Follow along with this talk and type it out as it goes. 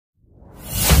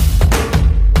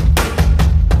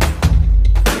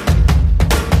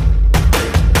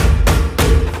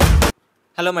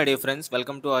Hello my dear friends,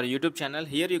 welcome to our YouTube channel.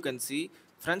 Here you can see,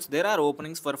 friends, there are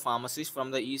openings for pharmacists from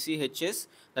the ECHS,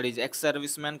 that is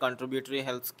ex-serviceman contributory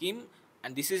health scheme,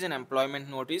 and this is an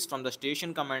employment notice from the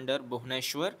station commander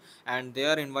Bhubaneswar, and they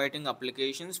are inviting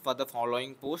applications for the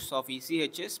following posts of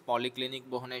ECHS Polyclinic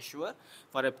Bhubaneswar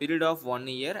for a period of 1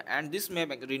 year, and this may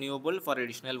be renewable for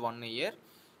additional 1 year,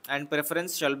 and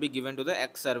preference shall be given to the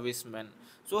ex-servicemen.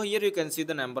 So here you can see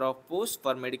the number of posts.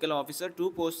 For medical officer,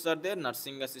 2 posts are there,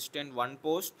 nursing assistant 1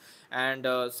 post, and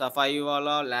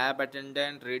safaiwala, lab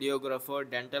attendant, radiographer,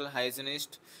 dental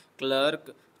hygienist,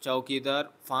 clerk, chowkidar,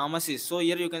 pharmacist. So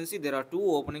here you can see there are 2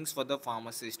 openings for the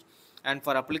pharmacist. And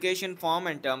for application form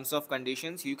and terms of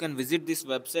conditions, you can visit this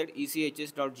website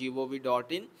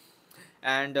echs.gov.in,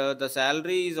 and the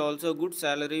salary is also good.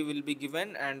 Salary will be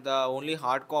given, and the only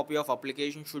hard copy of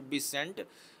application should be sent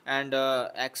and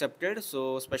accepted.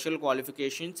 So special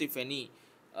qualifications, if any,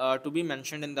 to be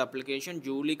mentioned in the application.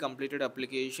 Duly completed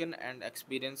application and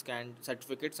experience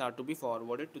certificates are to be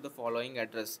forwarded to the following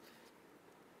address.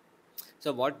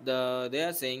 So what they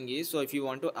are saying is, so if you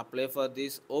want to apply for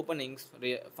these openings,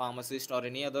 pharmacist or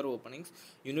any other openings,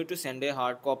 you need to send a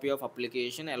hard copy of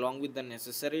application along with the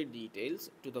necessary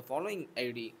details to the following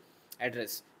ID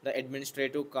address: the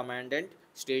administrative commandant,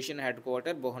 station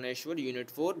headquarter, Bhubaneswar,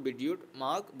 unit 4, Bidute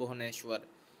Marg, Bhubaneswar.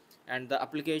 And the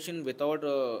application without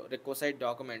requisite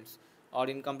documents or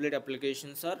incomplete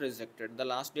applications are rejected. The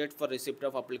last date for receipt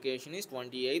of application is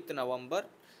 28th November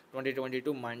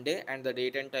 2022 Monday, and the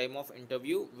date and time of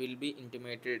interview will be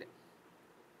intimated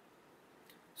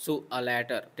so a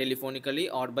later telephonically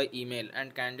or by email,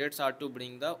 and candidates are to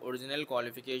bring the original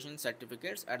qualification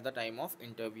certificates at the time of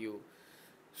interview.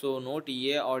 So no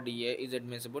TA or DA is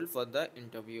admissible for the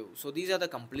interview. So these are the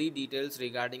complete details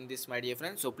regarding this, my dear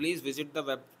friends. So please visit the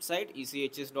website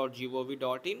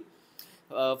echs.gov.in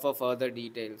for further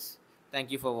details.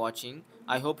 Thank you for watching.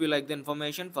 I hope you like the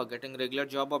information. For getting regular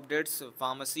job updates,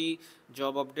 pharmacy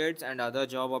job updates, and other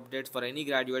job updates for any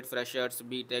graduate, freshers,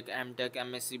 BTech, MTech,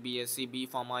 MSc, BSc, B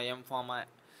Pharma, M Pharma,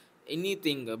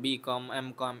 anything, BCom,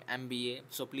 MCom, MBA.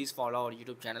 So please follow our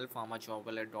YouTube channel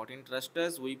pharmajobalert.in. Trust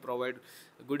us, we provide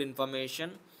good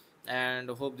information, and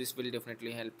hope this will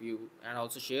definitely help you. And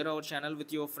also share our channel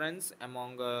with your friends,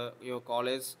 among your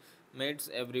college mates,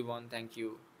 everyone. Thank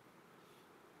you.